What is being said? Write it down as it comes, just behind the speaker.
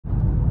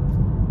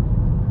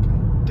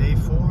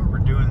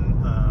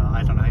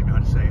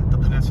say it, the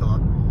peninsula.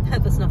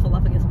 The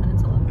Snæfellsnes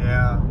Peninsula.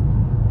 Yeah.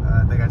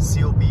 They got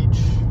Seal Beach,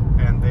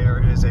 and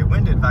there is a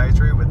wind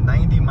advisory with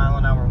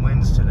 90-mile-an-hour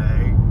winds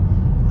today,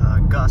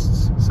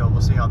 gusts, so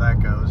we'll see how that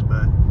goes.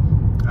 But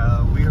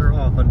we are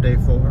off on day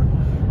 4,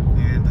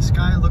 and the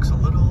sky looks a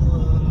little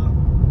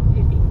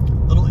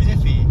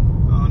iffy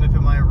on if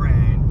it might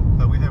rain,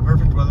 but we've had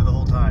perfect weather the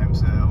whole time,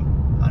 so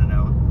I don't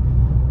know.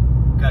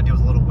 Gotta deal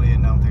with a little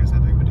wind. I don't think it's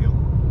that big of a deal.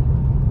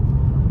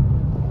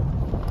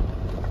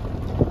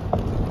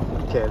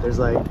 Okay, there's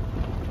like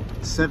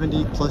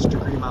 70+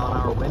 degree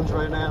mile-an-hour winds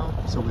right now,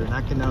 so we're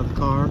not getting out of the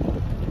car.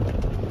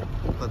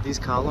 But these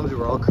columns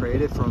were all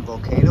created from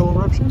volcano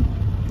eruption.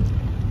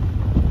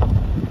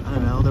 I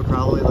don't know, they're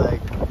probably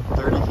like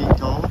 30 feet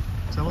tall,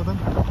 some of them.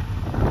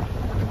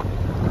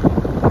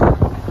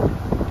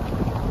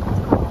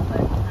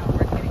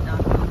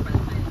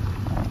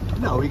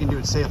 No, we can do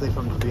it safely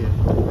from the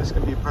vehicle. This is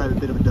going to be probably a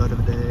bit of a dud of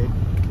a day.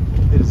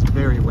 It is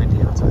very windy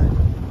outside.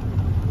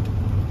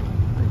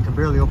 I can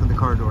barely open the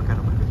car door, kind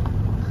of windy.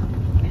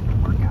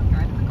 Can't work out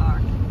driving the car.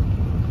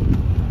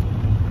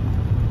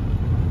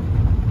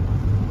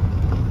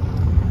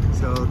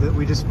 So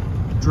we just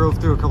drove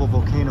through a couple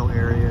volcano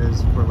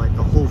areas where like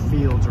the whole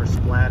fields are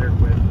splattered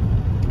with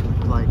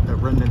like the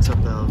remnants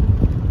of the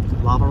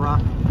lava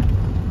rock.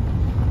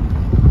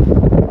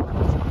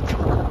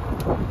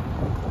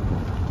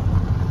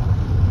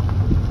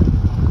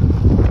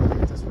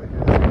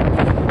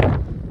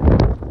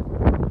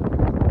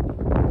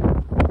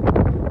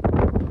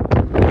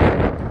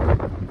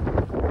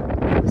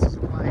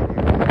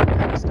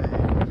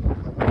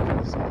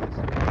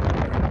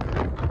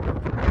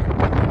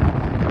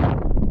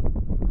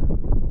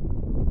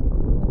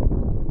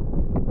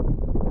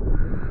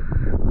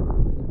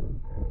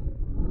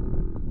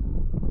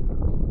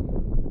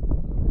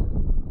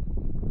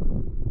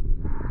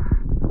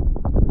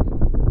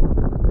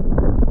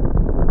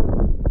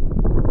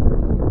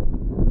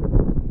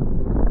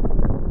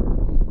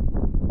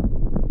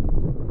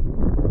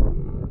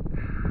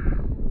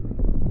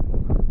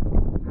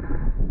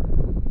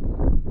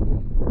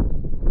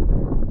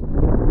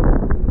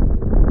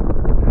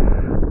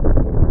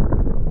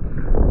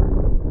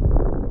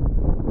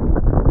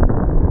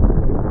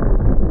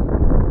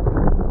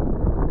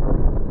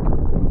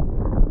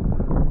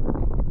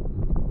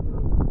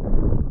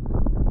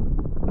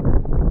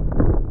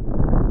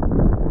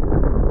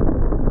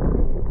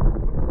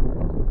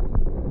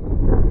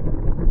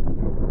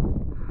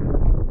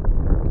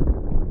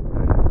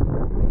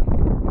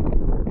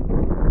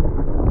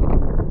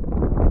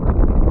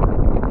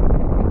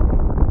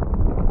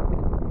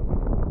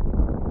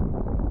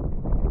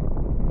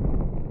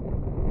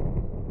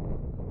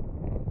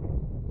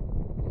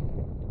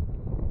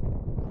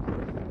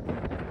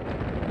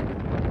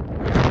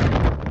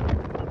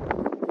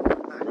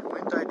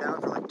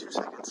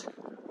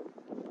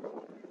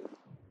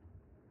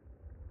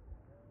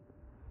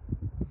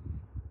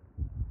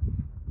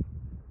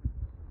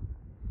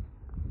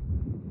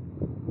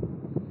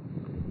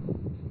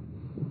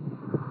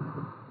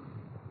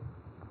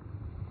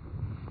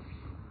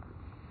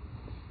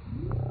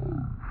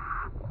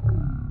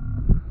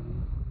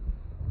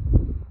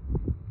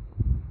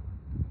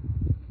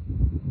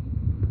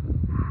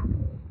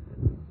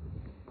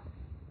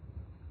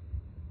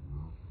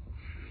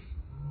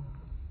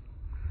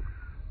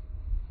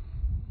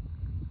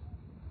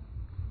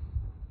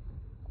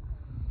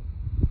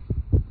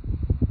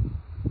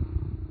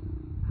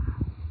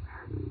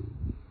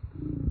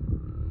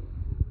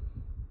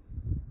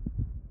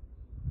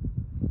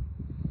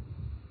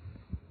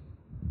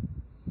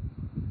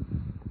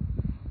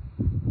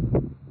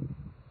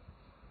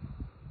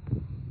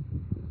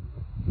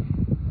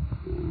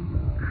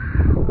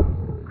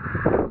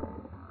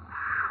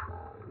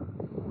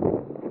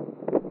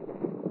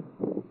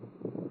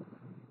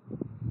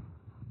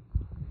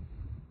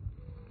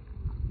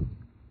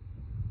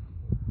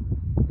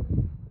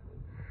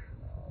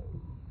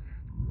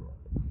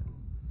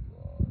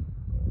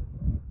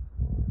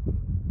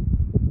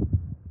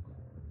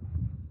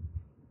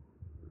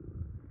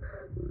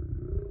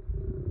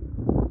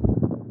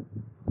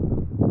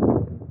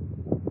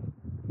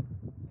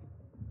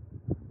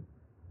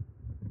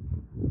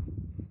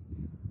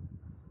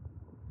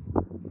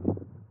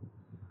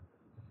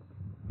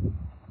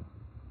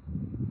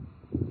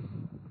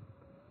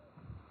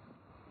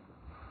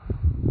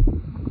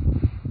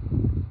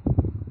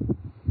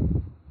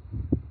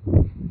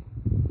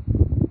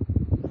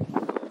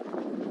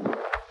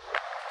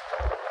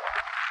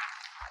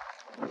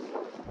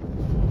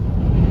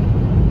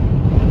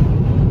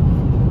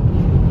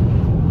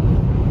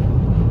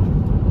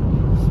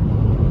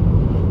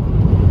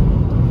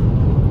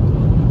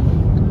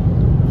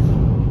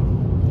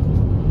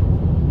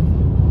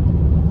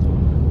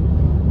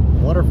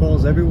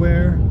 Waterfalls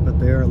everywhere, but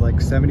they are like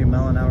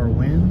 70-mile-an-hour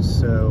winds,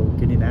 so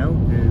getting out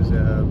is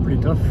a pretty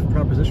tough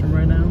proposition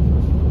right now.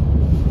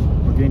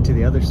 We're getting to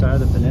the other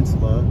side of the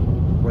peninsula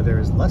where there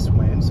is less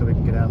wind, so we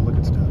can get out and look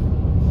at stuff.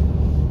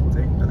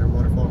 See, another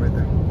waterfall right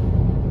there.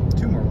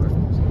 2 more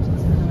waterfalls.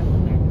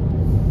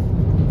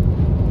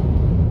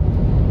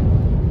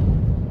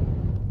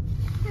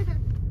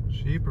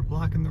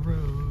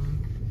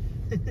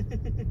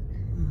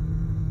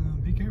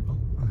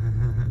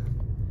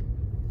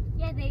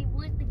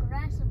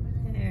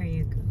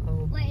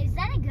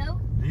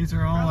 These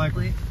are all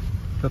Probably. like,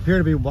 appear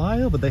to be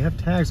wild, but they have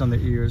tags on their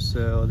ears,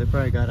 so they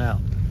probably got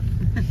out.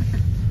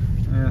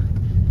 Yeah.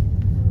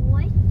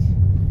 What?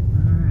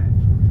 Alright.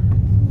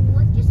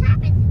 What just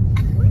happened?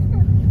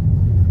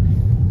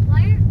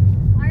 Why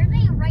are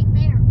they right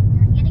there?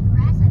 They're getting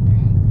grass, I bet.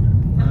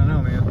 I don't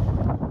know, man.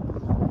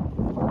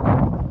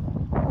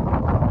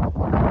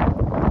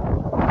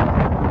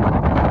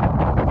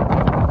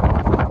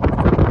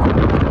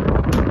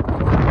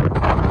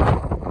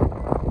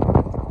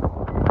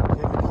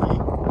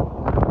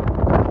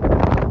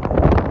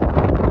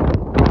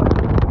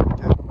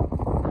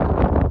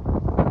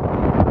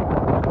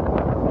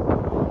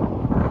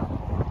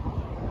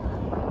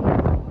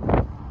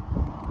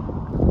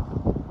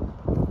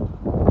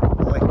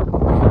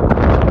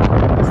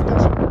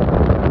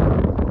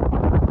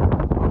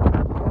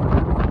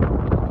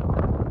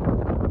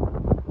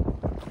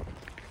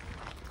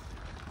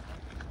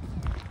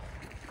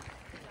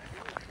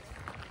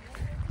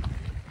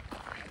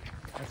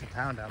 There's a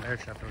town down there,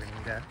 Chef, we're gonna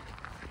eat at.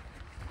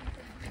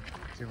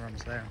 See, we're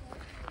almost there.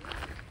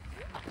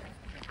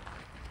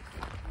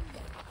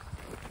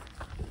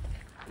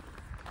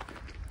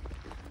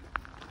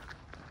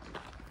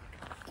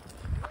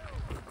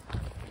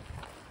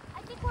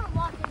 I think we're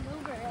walking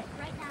over it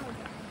right now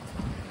again.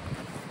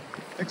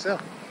 I think so.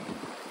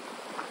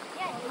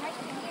 Yeah, right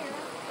here.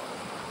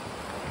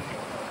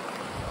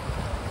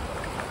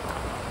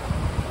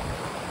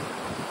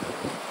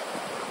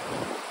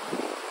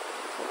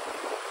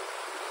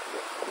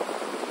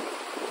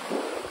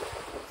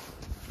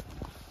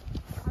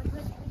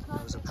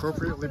 It was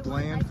appropriately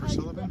bland for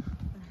Sullivan.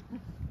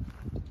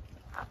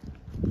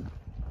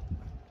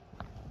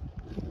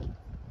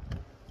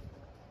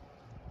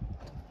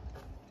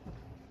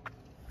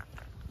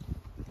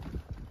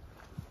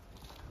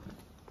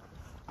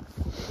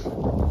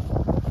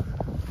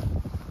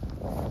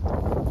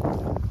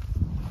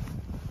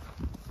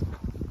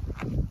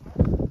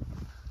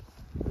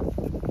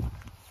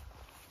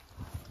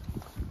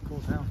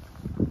 Cool town.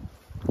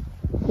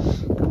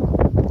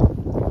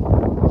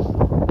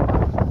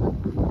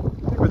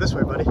 I think we're this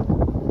way, buddy.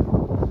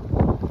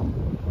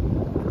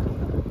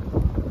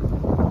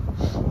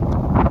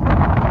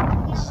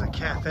 This is a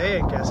cafe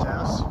and guest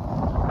house.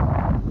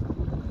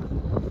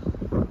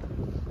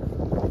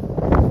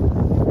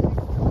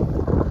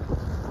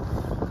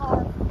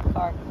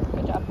 Car.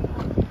 Good job.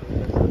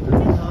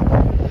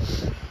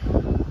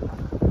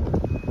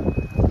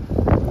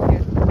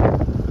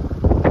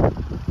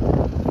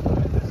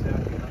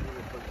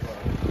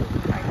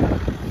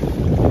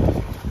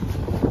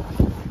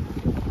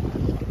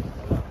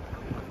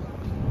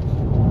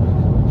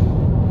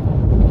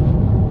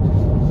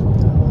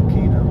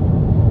 Volcano.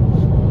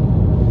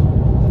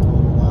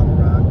 Lava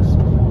rocks.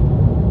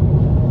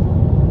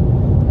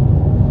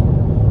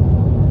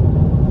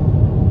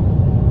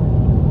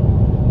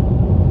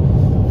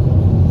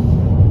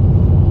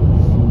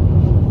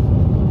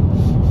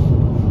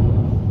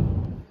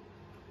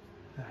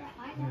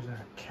 Here's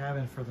our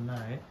cabin for the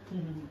night.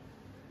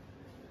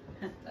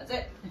 That's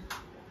it.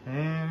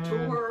 And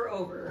Tour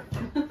over.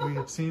 we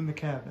have seen the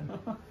cabin.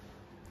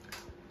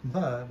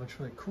 But what's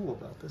really cool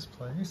about this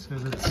place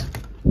is it's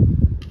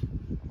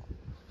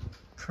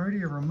pretty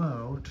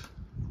remote.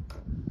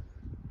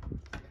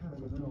 Kind of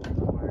in the middle of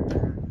nowhere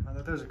here.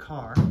 There's a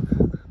car.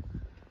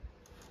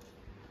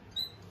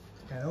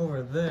 And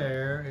over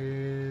there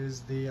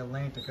is the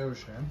Atlantic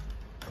Ocean.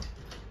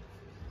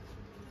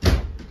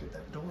 Get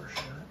that door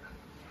shut.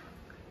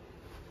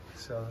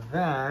 So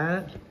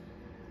that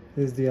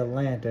is the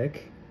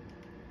Atlantic.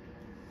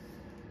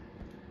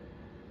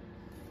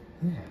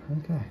 Yeah,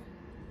 okay.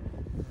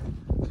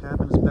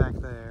 Cabin is back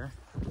there.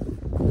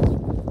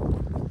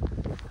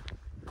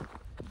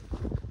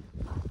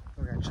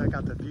 We're gonna check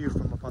out the view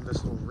from up on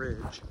this little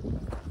ridge.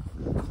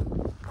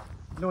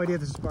 No idea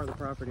this is part of the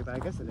property, but I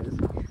guess it is.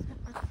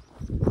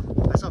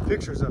 I saw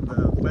pictures of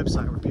the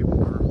website where people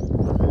were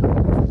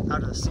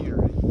out of the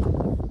scenery.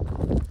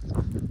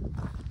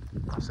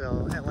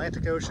 So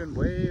Atlantic Ocean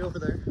way over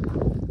there.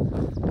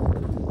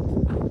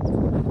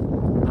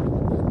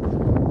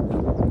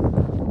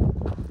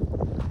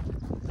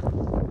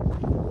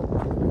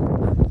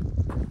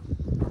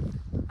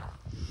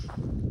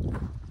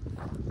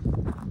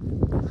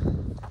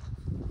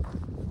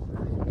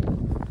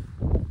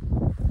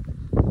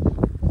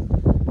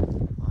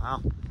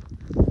 Wow.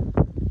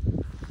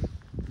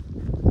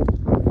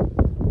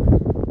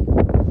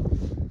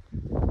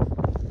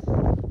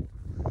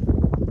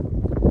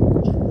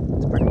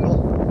 It's pretty cool.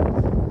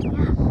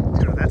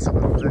 Let's go to that side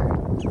over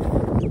there.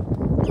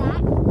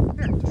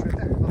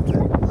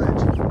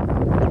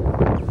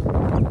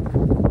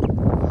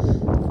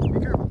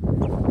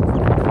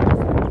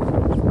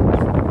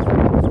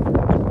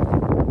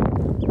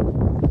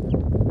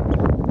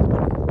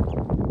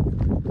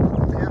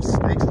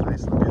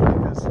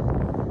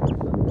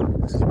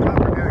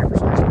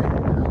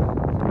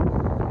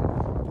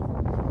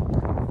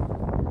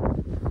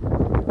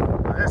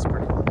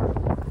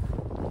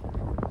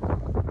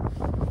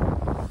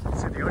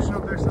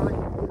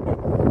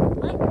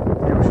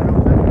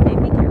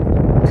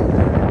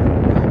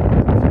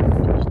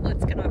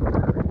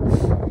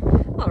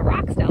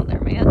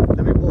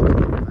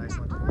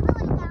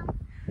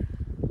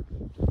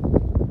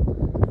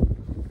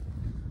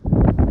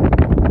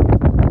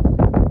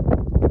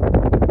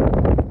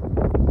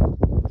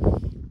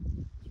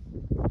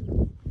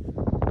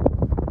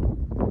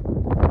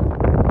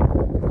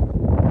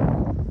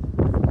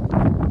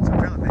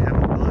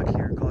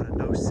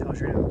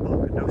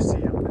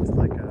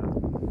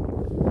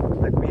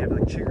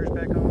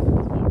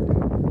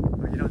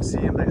 don't see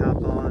them, they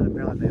hop on, and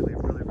apparently they leave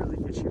really, really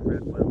itchy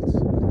red welts.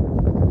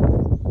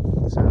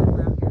 So,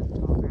 We're out here in the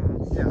tall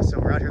grass. yeah, so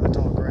we're out here in the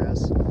tall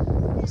grass.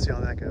 We'll see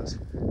how that goes.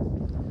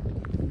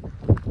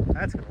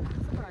 That's cool.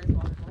 Surprise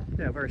waterfall.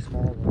 Yeah, very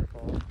small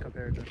waterfall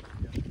compared to.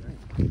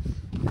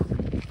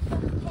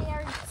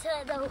 Compared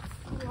to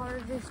the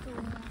largest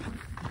one.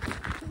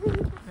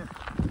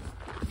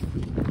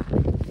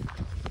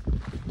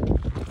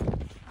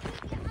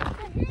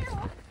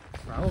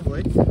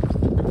 Probably.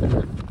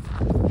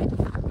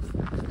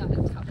 Not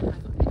at the top of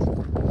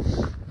my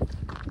mind.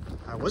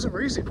 I wasn't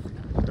racing.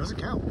 Doesn't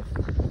count.